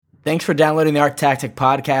Thanks for downloading the Art Tactic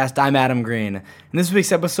podcast. I'm Adam Green. In this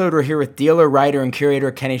week's episode, we're here with dealer, writer, and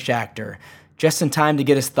curator Kenny Schachter, just in time to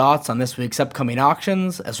get his thoughts on this week's upcoming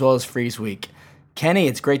auctions, as well as Frieze Week. Kenny,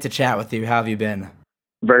 it's great to chat with you. How have you been?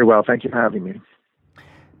 Very well. Thank you for having me.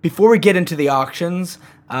 Before we get into the auctions,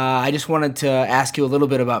 I just wanted to ask you a little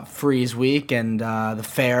bit about Frieze Week and the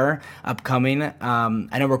fair upcoming. I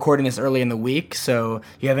know we're recording this early in the week, so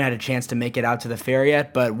you haven't had a chance to make it out to the fair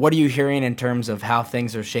yet, but what are you hearing in terms of how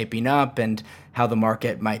things are shaping up and how the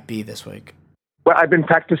market might be this week? Well, I've been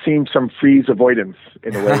practicing some freeze avoidance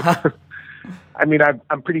in a way. I mean,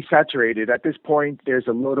 I'm pretty saturated. At this point, there's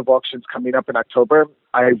a load of auctions coming up in October.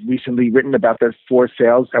 I've recently written about the 4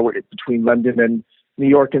 sales that were between London and New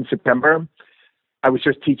York in September. I was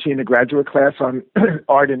just teaching a graduate class on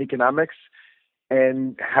art and economics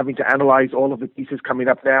and having to analyze all of the pieces coming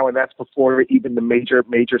up now, and that's before even the major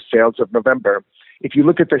sales of November. If you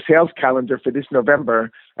look at the sales calendar for this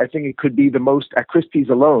November, I think it could be the most at Christie's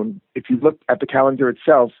alone. If you look at the calendar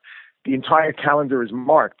itself, the entire calendar is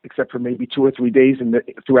marked, except for maybe 2 or 3 days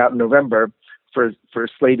throughout November for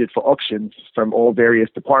slated for auctions from all various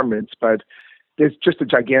departments. But there's just a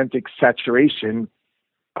gigantic saturation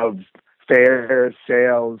of fairs,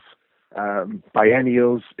 sales,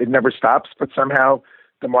 biennials. It never stops, but somehow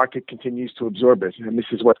the market continues to absorb it, and this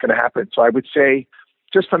is what's going to happen. So I would say,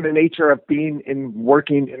 just from the nature of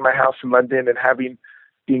working in my house in London and having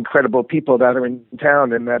the incredible people that are in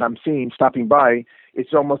town and that I'm seeing stopping by,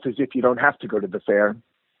 it's almost as if you don't have to go to the fair,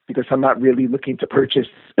 because I'm not really looking to purchase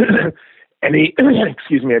any,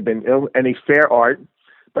 I've been ill, any fair art.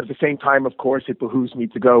 But at the same time, of course, it behooves me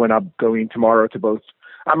to go, and I'm going tomorrow to both.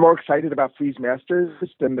 I'm more excited about Frieze Masters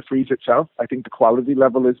than the Frieze itself. I think the quality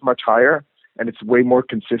level is much higher, and it's way more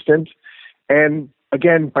consistent. And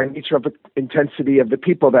again, by nature of the intensity of the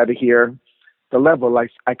people that are here, the level,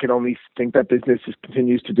 I can only think that business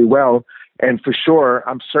continues to do well. And for sure,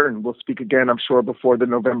 I'm certain, we'll speak again, I'm sure, before the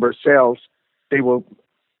November sales, they will,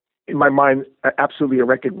 in my mind, absolutely a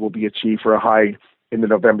record will be achieved for a high in the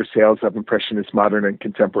November sales of Impressionist, Modern, and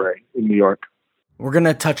Contemporary in New York. We're going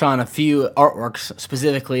to touch on a few artworks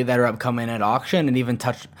specifically that are upcoming at auction and even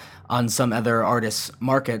touch on some other artists'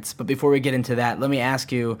 markets. But before we get into that, let me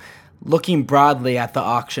ask you, looking broadly at the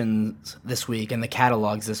auctions this week and the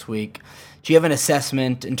catalogs this week, do you have an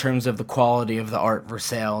assessment in terms of the quality of the art for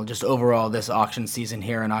sale, just overall this auction season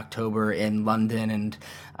here in October in London,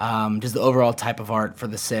 and does the overall type of art for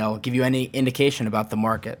the sale give you any indication about the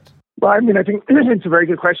market? Well, I mean, I think it's a very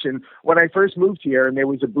good question. When I first moved here and there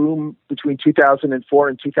was a boom between 2004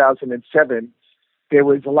 and 2007, there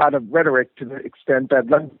was a lot of rhetoric to the extent that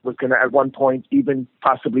London was going to, at one point, even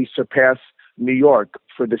possibly surpass New York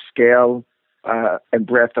for the scale and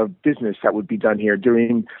breadth of business that would be done here.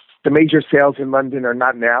 During the major sales in London are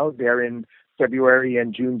not now. They're in February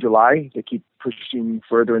and June, July. They keep pushing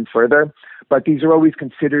further and further. But these are always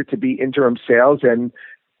considered to be interim sales, and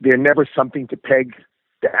they're never something to peg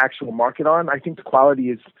the actual market on. I think the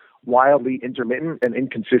quality is wildly intermittent and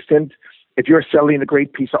inconsistent. If you're selling a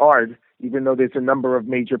great piece of art, even though there's a number of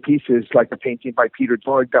major pieces like a painting by Peter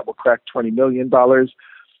Doig that will crack $20 million,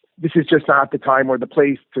 this is just not the time or the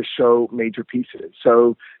place to show major pieces.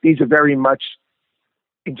 So these are very much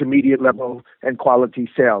intermediate level and quality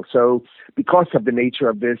sales. So because of the nature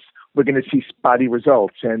of this, we're going to see spotty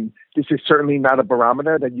results. And this is certainly not a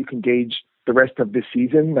barometer that you can gauge the rest of the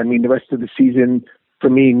season. I mean, the rest of the season, for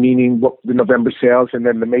me, meaning the November sales and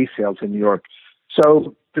then the May sales in New York.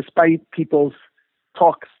 So despite people's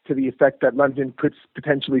talks to the effect that London could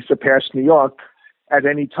potentially surpass New York at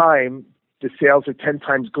any time, the sales are 10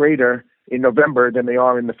 times greater in November than they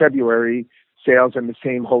are in the February sales, and the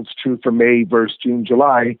same holds true for May versus June,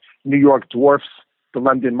 July. New York dwarfs the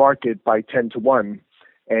London market by 10-1,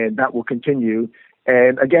 and that will continue.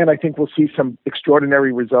 And again, I think we'll see some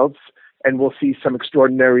extraordinary results, and we'll see some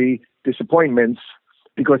extraordinary disappointments,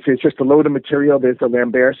 because there's just a load of material. There's the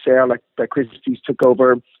Lambert sale that Christie's took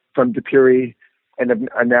over from Dupuy and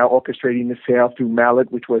are now orchestrating the sale through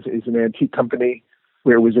Mallet, which is an antique company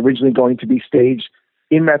where it was originally going to be staged.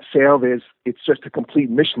 In that sale, it's just a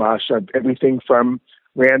complete mishmash of everything from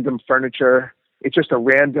random furniture. It's just a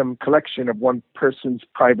random collection of one person's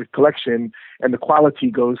private collection, and the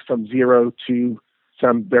quality goes from 0 to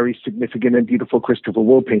some very significant and beautiful Christopher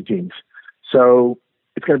Wool paintings. So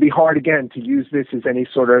it's going to be hard, again, to use this as any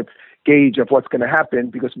sort of gauge of what's going to happen,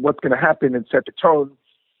 because what's going to happen and set the tone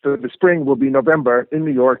for the spring will be November in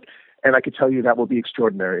New York, and I can tell you that will be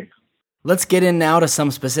extraordinary. Let's get in now to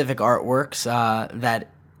some specific artworks that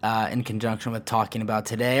in conjunction with talking about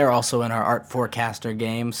today are also in our art forecaster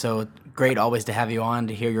game. So great always to have you on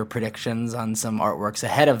to hear your predictions on some artworks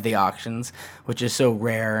ahead of the auctions, which is so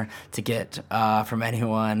rare to get from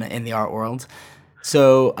anyone in the art world.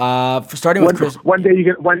 So for starting with Chris, one day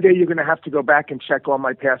you're going to have to go back and check all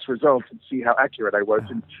my past results and see how accurate I was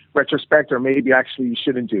in retrospect, or maybe actually you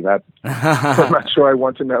shouldn't do that. I'm not sure I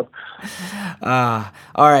want to know.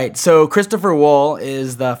 All right. So Christopher Wohl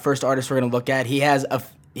is the first artist we're going to look at. He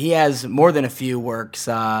has more than a few works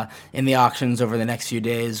in the auctions over the next few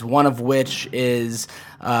days, one of which is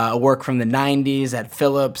a work from the 90s at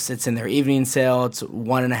Phillips. It's in their evening sale. It's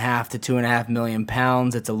 1.5 to 2.5 million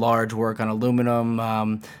pounds. It's a large work on aluminum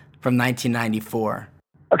from 1994.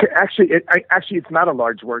 Okay, actually, it's not a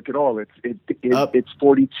large work at all. It's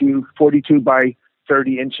 42 by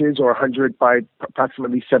 30 inches, or 100 by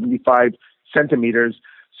approximately 75 centimeters.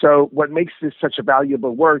 So what makes this such a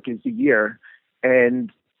valuable work is the year. And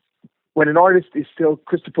when an artist is still,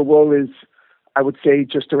 Christopher Wohl is, I would say,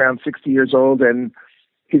 just around 60 years old, and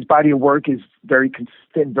his body of work is very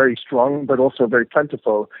consistent, very strong, but also very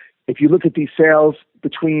plentiful. If you look at these sales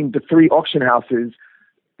between the three auction houses,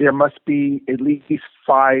 there must be at least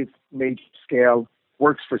 5 major scale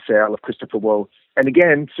works for sale of Christopher Wohl. And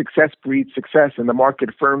again, success breeds success, and the market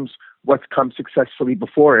affirms what's come successfully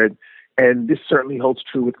before it. And this certainly holds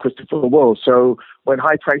true with Christopher Wohl. So when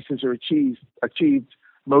high prices are achieved,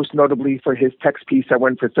 most notably for his text piece that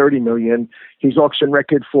went for $30 million, his auction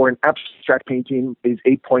record for an abstract painting is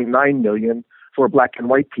 $8.9 million for a black and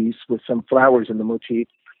white piece with some flowers in the motif.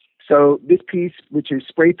 So this piece, which is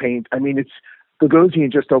spray paint, I mean,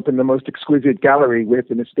 Gagosian just opened the most exquisite gallery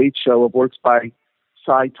with an estate show of works by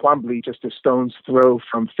Cy Twombly, just a stone's throw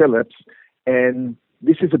from Phillips. And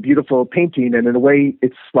this is a beautiful painting, and in a way,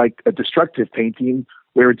 it's like a destructive painting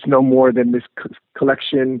where it's no more than this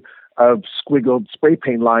collection of squiggled spray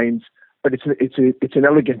paint lines. But it's an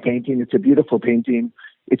elegant painting. It's a beautiful painting.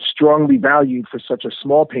 It's strongly valued for such a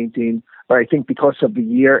small painting, but I think because of the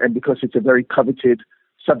year and because it's a very coveted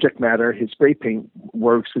subject matter, his spray paint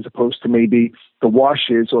works, as opposed to maybe the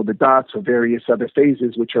washes or the dots or various other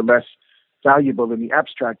phases, which are less valuable in the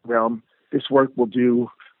abstract realm. This work will do,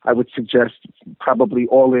 I would suggest, probably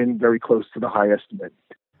all in very close to the high estimate.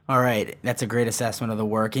 All right. That's a great assessment of the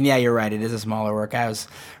work. And yeah, you're right. It is a smaller work. I was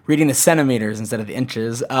reading the centimeters instead of the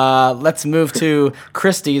inches. Let's move to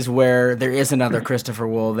Christie's, where there is another Christopher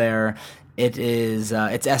Wohl there. It is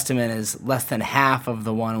its estimate is less than half of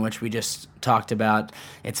the one which we just talked about.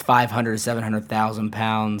 It's 500 to 700,000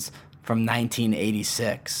 pounds from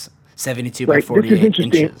 1986, 72 by 48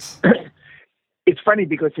 inches. It's funny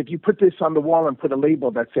because if you put this on the wall and put a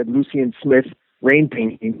label that said Lucian Smith rain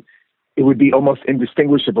painting, it would be almost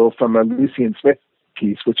indistinguishable from a Lucian Smith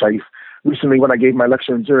piece, which I recently, when I gave my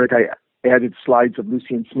lecture in Zurich, I added slides of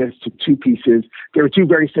Lucian Smith to 2 pieces. There are 2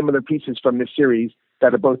 very similar pieces from this series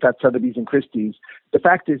that are both at Sotheby's and Christie's. The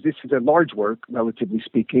fact is, this is a large work, relatively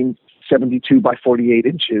speaking, 72 by 48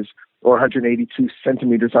 inches, or 182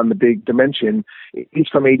 centimeters on the big dimension. It's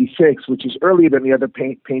from 86, which is earlier than the other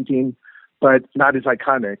painting, but not as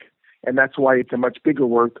iconic. And that's why it's a much bigger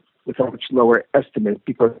work with a much lower estimate,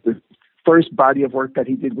 because the first body of work that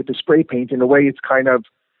he did with the spray paint, in a way, it's kind of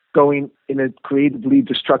going in a creatively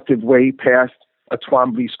destructive way past a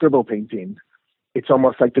Twombly scribble painting. It's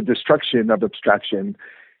almost like the destruction of abstraction.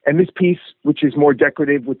 And this piece, which is more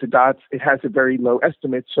decorative with the dots, it has a very low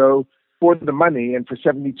estimate. So for the money, and for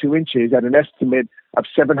 72 inches at an estimate of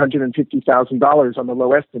 $750,000 on the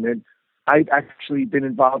low estimate, I've actually been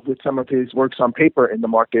involved with some of his works on paper in the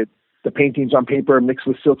market, the paintings on paper mixed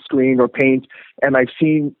with silkscreen or paint. And I've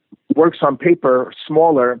seen works on paper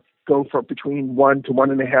smaller go for between $1 to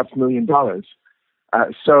 $1.5 million.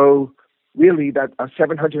 So really, that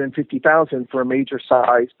 $750,000 for a major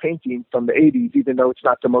size painting from the 80s, even though it's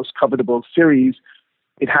not the most covetable series,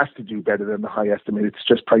 it has to do better than the high estimate. It's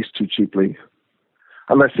just priced too cheaply,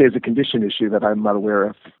 unless there's a condition issue that I'm not aware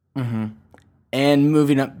of. Mm-hmm. And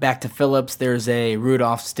moving up back to Phillips, there's a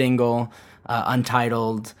Rudolf Stingel,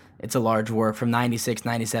 Untitled. It's a large work from 96,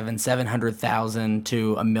 97, 700,000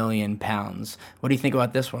 to £1 million. What do you think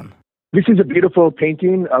about this one? This is a beautiful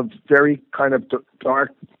painting of very kind of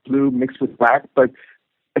dark blue mixed with black. But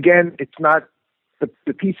again, it's not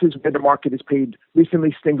the pieces where the market is paid.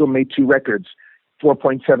 Recently, Stingel made 2 records,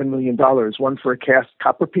 $4.7 million, one for a cast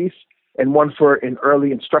copper piece and one for an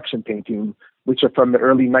early instruction painting, which are from the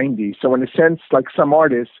early 90s. So in a sense, like some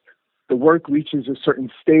artists, the work reaches a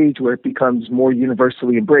certain stage where it becomes more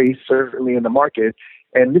universally embraced, certainly in the market.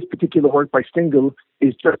 And this particular work by Stingel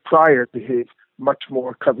is just prior to his much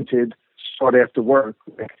more coveted, sought-after work.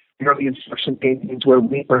 Like early instruction paintings where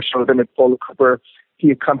we first showed them at Paula Cooper,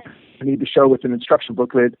 he accompanied the show with an instruction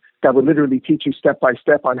booklet that would literally teach you step by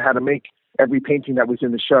step on how to make every painting that was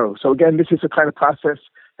in the show. So again, this is a kind of process,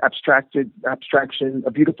 abstraction,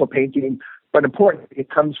 a beautiful painting, but importantly, it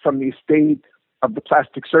comes from the estate of the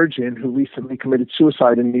plastic surgeon who recently committed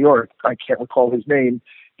suicide in New York. I can't recall his name.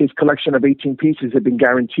 His collection of 18 pieces had been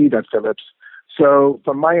guaranteed at Phillips. So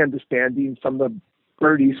from my understanding, from the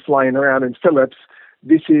birdies flying around in Phillips,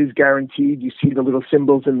 this is guaranteed. You see the little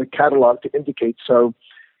symbols in the catalog to indicate so.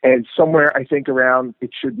 And somewhere, I think around, it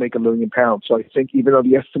should make £1 million. So I think even though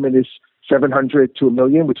the estimate is 700 to $1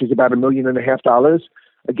 million, which is about $1.5 million,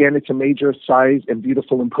 again, it's a major size and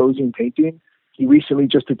beautiful, imposing painting. He recently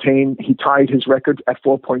he tied his record at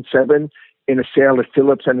 4.7 in a sale at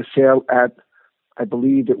Phillips and a sale at, I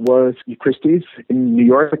believe it was Christie's in New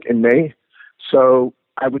York in May. So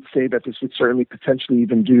I would say that this would certainly potentially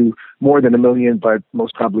even do more than $1 million, but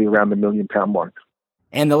most probably around the £1 million mark.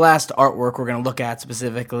 And the last artwork we're going to look at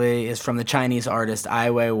specifically is from the Chinese artist Ai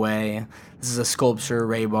Weiwei. This is a sculpture,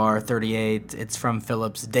 Raybar 38. It's from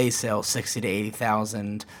Phillips, day sale, 60 to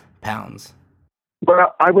 80,000 pounds.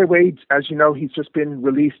 Well, Ai Weiwei, as you know, he's just been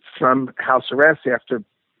released from house arrest after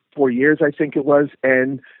 4 years, I think it was,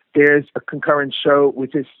 and there's a concurrent show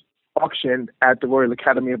with this auction at the Royal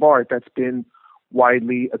Academy of Art that's been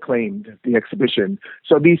widely acclaimed, the exhibition.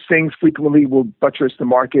 So these things frequently will buttress the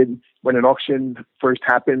market when an auction first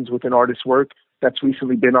happens with an artist's work that's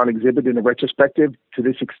recently been on exhibit in a retrospective to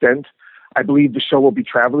this extent. I believe the show will be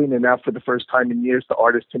traveling, and now for the first time in years, the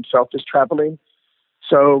artist himself is traveling.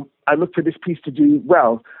 So I look for this piece to do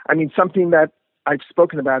well. I mean, something that I've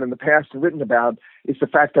spoken about in the past and written about is the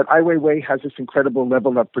fact that Ai Weiwei has this incredible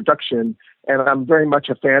level of production, and I'm very much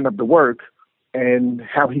a fan of the work and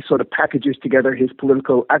how he sort of packages together his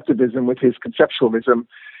political activism with his conceptualism.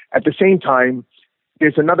 At the same time,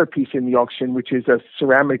 there's another piece in the auction, which is a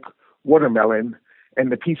ceramic watermelon, and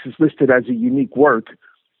the piece is listed as a unique work.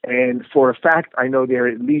 And for a fact, I know there are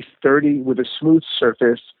at least 30 with a smooth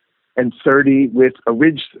surface and 30 with a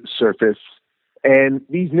ridged surface. And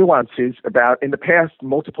these nuances about, in the past,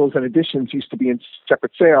 multiples and additions used to be in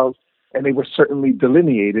separate sales, and they were certainly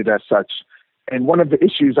delineated as such. And one of the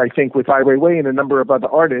issues, I think, with Ai Weiwei and a number of other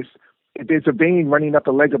artists, if there's a vein running up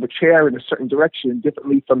the leg of a chair in a certain direction,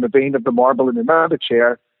 differently from the vein of the marble in another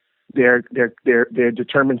chair, they're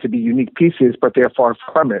determined to be unique pieces, but they're far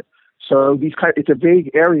from it. So it's a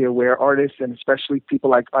vague area where artists, and especially people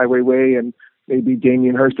like Ai Weiwei and maybe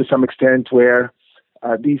Damien Hirst to some extent, where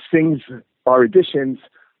these things are additions,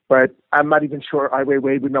 but I'm not even sure Ai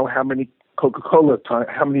Weiwei would know how many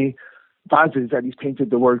how many vases that he's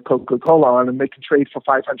painted the word Coca-Cola on, and they can trade for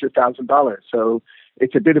 $500,000. So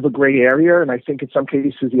it's a bit of a gray area, and I think in some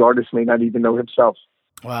cases the artist may not even know himself.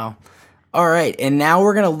 Wow. All right, and now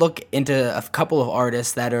we're going to look into a couple of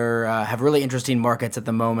artists that are have really interesting markets at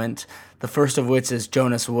the moment. The first of which is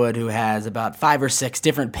Jonas Wood, who has about 5 or 6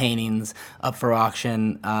 different paintings up for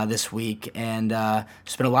auction this week, and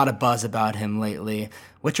there's been a lot of buzz about him lately.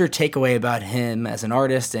 What's your takeaway about him as an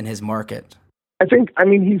artist and his market?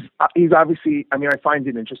 He's obviously, I find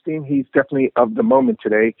it interesting. He's definitely of the moment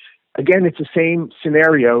today. Again, it's the same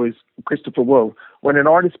scenario as Christopher Wool. When an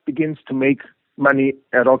artist begins to make money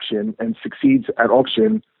at auction and succeeds at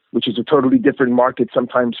auction, which is a totally different market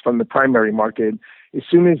sometimes from the primary market, as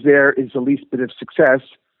soon as there is the least bit of success,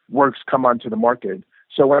 works come onto the market.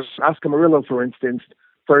 So when Oscar Murillo, for instance,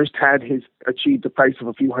 first had achieved a price of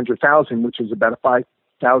a few $100,000, which was about a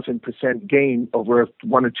 5,000% gain over a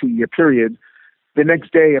 1 or 2 year period, the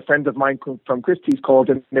next day, a friend of mine from Christie's called,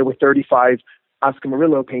 and there were 35 Oscar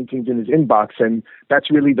Murillo paintings in his inbox, and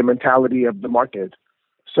that's really the mentality of the market.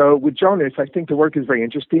 So with Jonas, I think the work is very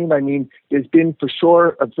interesting. There's been for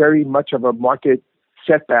sure a very much of a market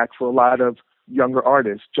setback for a lot of younger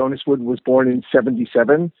artists. Jonas Wood was born in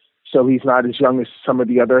 1977, so he's not as young as some of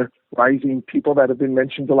the other rising people that have been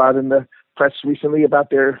mentioned a lot in the press recently about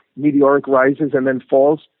their meteoric rises and then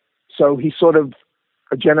falls. So he's sort of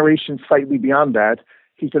a generation slightly beyond that.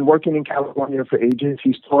 He's been working in California for ages.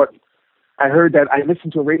 He's taught. I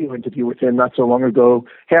listened to a radio interview with him not so long ago.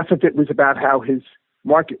 Half of it was about how his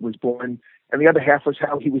market was born, and the other half was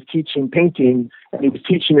how he was teaching painting, and he was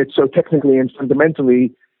teaching it so technically and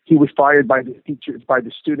fundamentally. He was fired by the teachers, by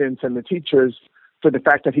the students and the teachers for the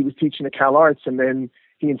fact that he was teaching at Cal Arts, and then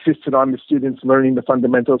he insisted on the students learning the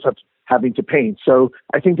fundamentals of having to paint. So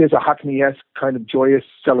I think there's a Hockney-esque kind of joyous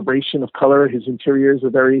celebration of color. His interiors are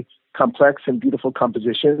very complex and beautiful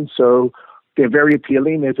compositions, so they're very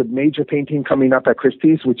appealing. There's a major painting coming up at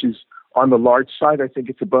Christie's, which is on the large side. I think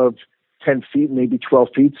it's above 10 feet, maybe 12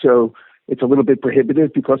 feet, so it's a little bit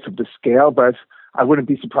prohibitive because of the scale, but I wouldn't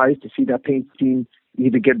be surprised to see that painting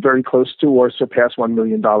either get very close to or surpass $1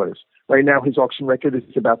 million. Right now, his auction record is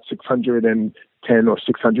about $610,000 or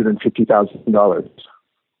 $650,000.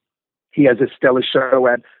 He has a stellar show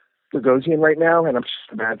at Gagosian right now, and I'm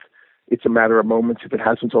sure that it's a matter of moments. If it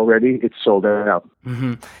hasn't already, it's sold out.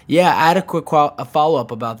 Mm-hmm. Yeah, I had a quick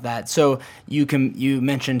follow-up about that. So you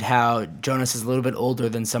mentioned how Jonas is a little bit older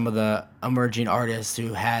than some of the emerging artists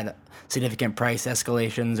who had significant price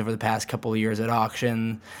escalations over the past couple of years at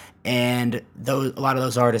auction, and a lot of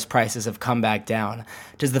those artists' prices have come back down.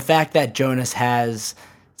 Does the fact that Jonas has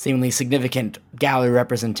seemingly significant gallery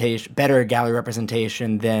representation, better gallery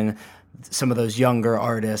representation than some of those younger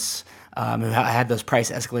artists who had those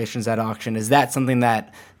price escalations at auction, is that something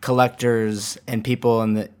that collectors and people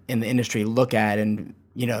in the industry look at and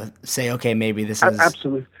say, okay, maybe this is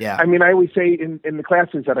absolutely? Yeah. I mean, I always say in the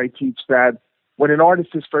classes that I teach that when an artist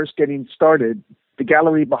is first getting started, the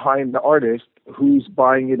gallery behind the artist, who's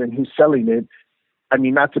buying it and who's selling it, I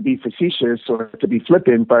mean, not to be facetious or to be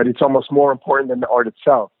flippant, but it's almost more important than the art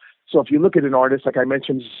itself. So if you look at an artist, like I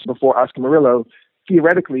mentioned before, Oscar Murillo,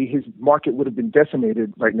 theoretically, his market would have been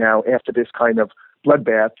decimated right now after this kind of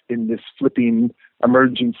bloodbath in this flipping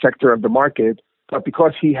emerging sector of the market. But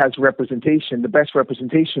because he has representation, the best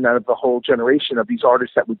representation out of the whole generation of these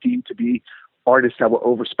artists that were deemed to be artists that were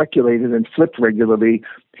over-speculated and flipped regularly,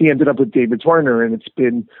 he ended up with David Zwirner, and it's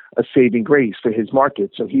been a saving grace for his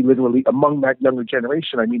market. So he literally, among that younger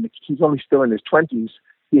generation, I mean, he's only still in his 20s.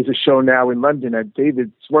 He has a show now in London at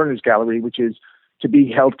David Zwirner's gallery, which is to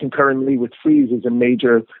be held concurrently with Frieze, is a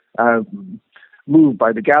major move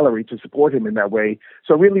by the gallery to support him in that way.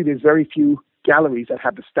 So really, there's very few galleries that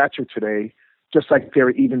have the stature today, just like there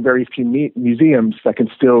are even very few museums that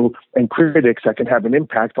can still, and critics that can have an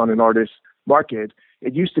impact on an artist's market.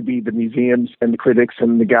 It used to be the museums and the critics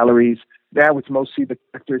and the galleries. Now it's mostly the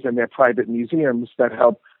collectors and their private museums that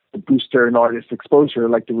help boost an artist's exposure,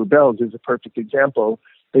 like the Rubels is a perfect example.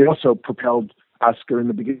 They also propelled Oscar in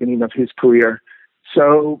the beginning of his career.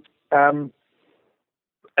 So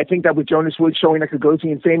I think that with Jonas Wood showing at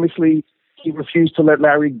Gagosian famously, he refused to let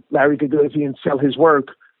Larry Gagosian sell his work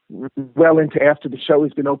well into after the show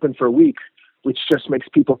has been open for a week, which just makes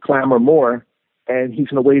people clamor more. And he's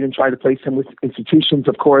going to wait and try to place him with institutions,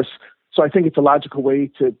 of course. So I think it's a logical way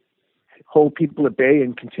to hold people at bay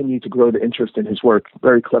and continue to grow the interest in his work.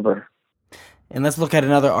 Very clever. And let's look at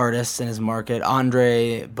another artist in his market,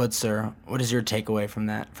 Andre Butzer. What is your takeaway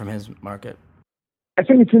from his market? I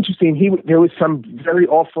think it's interesting. There was some very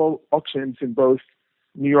awful auctions in both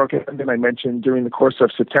New York and London, I mentioned, during the course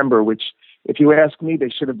of September, which, if you ask me, they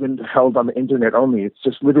should have been held on the internet only. It's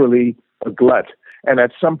just literally a glut. And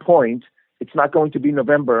at some point, it's not going to be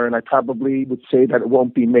November, and I probably would say that it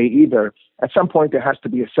won't be May either. At some point, there has to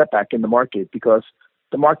be a setback in the market because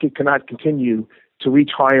the market cannot continue to reach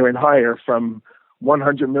higher and higher from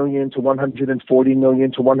 100 million to 140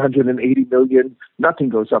 million to 180 million. Nothing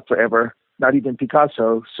goes up forever, not even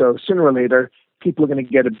Picasso. So sooner or later, people are going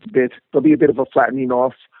to get there'll be a bit of a flattening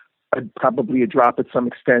off, probably a drop at some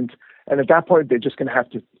extent. And at that point, they're just going to have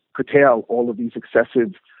to curtail all of these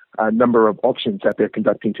excessive number of auctions that they're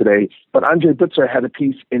conducting today. But Andre Butzer had a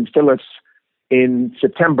piece in Phillips in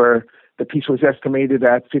September. The piece was estimated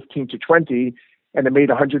at 15 to 20, and it made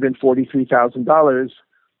 $143,000.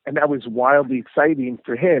 And that was wildly exciting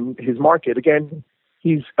for him, his market. Again,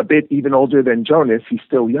 he's a bit even older than Jonas. He's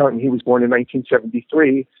still young. He was born in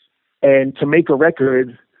 1973. And to make a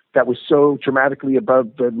record that was so dramatically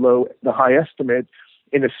above the high estimate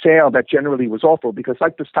in a sale that generally was awful, because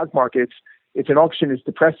like the stock markets, if an auction is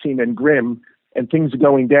depressing and grim and things are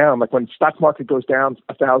going down, like when the stock market goes down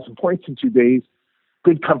 1,000 points in 2 days,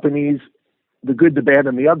 good companies, the good, the bad,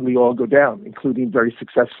 and the ugly all go down, including very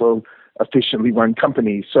successful, efficiently run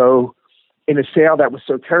companies. So in a sale that was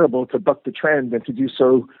so terrible, to buck the trend and to do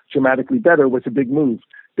so dramatically better was a big move.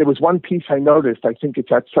 There was one piece I noticed, I think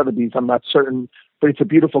it's at Sotheby's, I'm not certain, but it's a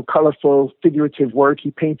beautiful, colorful, figurative work.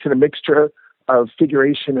 He paints in a mixture of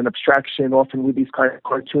figuration and abstraction, often with these kind of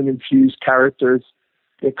cartoon-infused characters.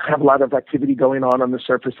 They have a lot of activity going on the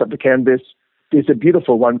surface of the canvas. There's a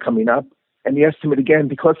beautiful one coming up. And the estimate, again,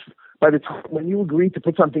 because by the time when you agree to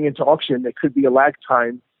put something into auction, there could be a lag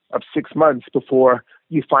time of 6 months before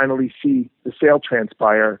you finally see the sale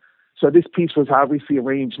transpire. So this piece was obviously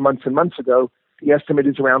arranged months and months ago. The estimate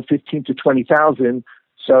is around 15 to 20,000.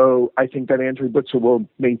 So I think that Andre Butzer will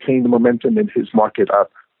maintain the momentum in his market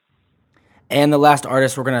up. And the last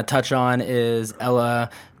artist we're going to touch on is Ella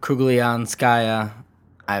Kruglianskaya.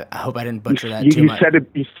 I hope I didn't butcher that too much.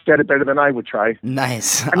 You said it better than I would try.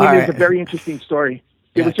 Nice. I mean, there's a very interesting story.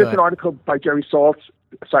 There was just an article by Jerry Saltz.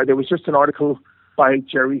 Sorry, there was just an article by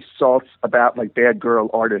Jerry Saltz about like bad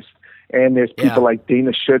girl artists. And there's people like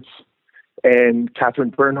Dana Schutz and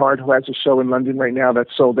Catherine Bernhard, who has a show in London right now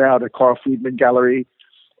that's sold out at Carl Friedman Gallery.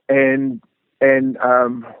 And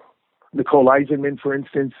Nicole Eisenman, for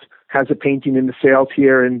instance, has a painting in the sales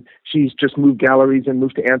here, and she's just moved galleries and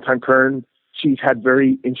moved to Anton Kern. She's had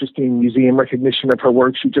very interesting museum recognition of her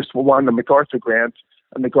work. She just won the MacArthur grant,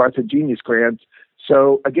 a MacArthur Genius Grant.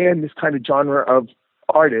 So again, this kind of genre of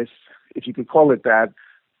artists, if you could call it that,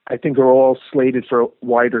 I think are all slated for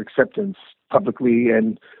wider acceptance publicly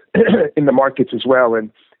and in the markets as well.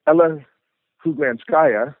 And Ella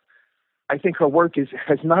Huglanskaya, I think her work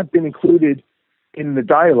has not been included in the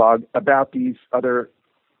dialogue about these other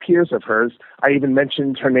peers of hers. I even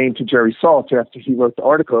mentioned her name to Jerry Saltz after he wrote the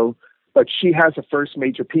article, but she has a first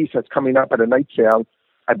major piece that's coming up at a night sale.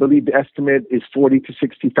 I believe the estimate is 40 to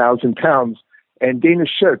 60,000 pounds. And Dana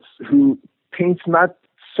Schutz, who paints not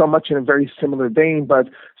so much in a very similar vein, but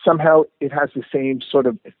somehow it has the same sort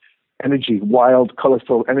of energy, wild,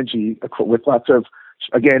 colorful energy with lots of,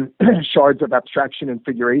 again, shards of abstraction and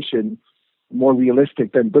figuration, more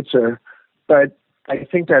realistic than Butzer. But I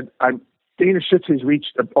think that Dana Schutz has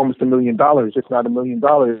reached almost $1 million, if not $1 million.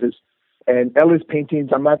 And Ella's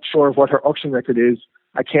paintings, I'm not sure of what her auction record is.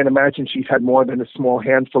 I can't imagine she's had more than a small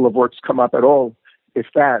handful of works come up at all, if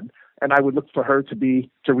that. And I would look for her to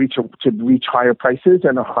reach higher prices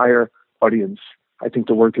and a higher audience. I think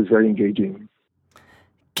the work is very engaging.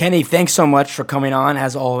 Kenny, thanks so much for coming on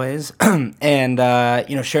as always, and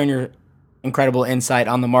sharing your incredible insight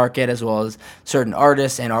on the market as well as certain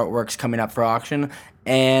artists and artworks coming up for auction.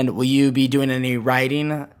 And will you be doing any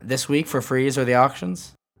writing this week for Frieze or the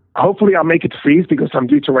auctions? Hopefully I'll make it to Frieze because I'm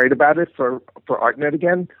due to write about it for ArtNet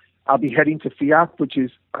again. I'll be heading to FIAC, which is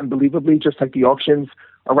unbelievably, just like the auctions,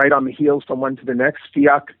 are right on the heels from one to the next.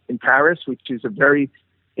 FIAC in Paris, which is a very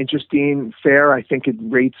interesting fair. I think it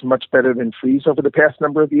rates much better than Frieze over the past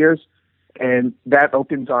number of years. And that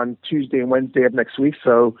opens on Tuesday and Wednesday of next week.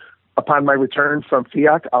 So upon my return from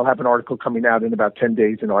FIAC, I'll have an article coming out in about 10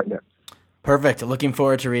 days in ArtNet. Perfect. Looking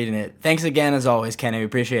forward to reading it. Thanks again, as always, Kenny. We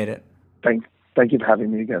appreciate it. Thank you for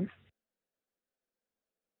having me again.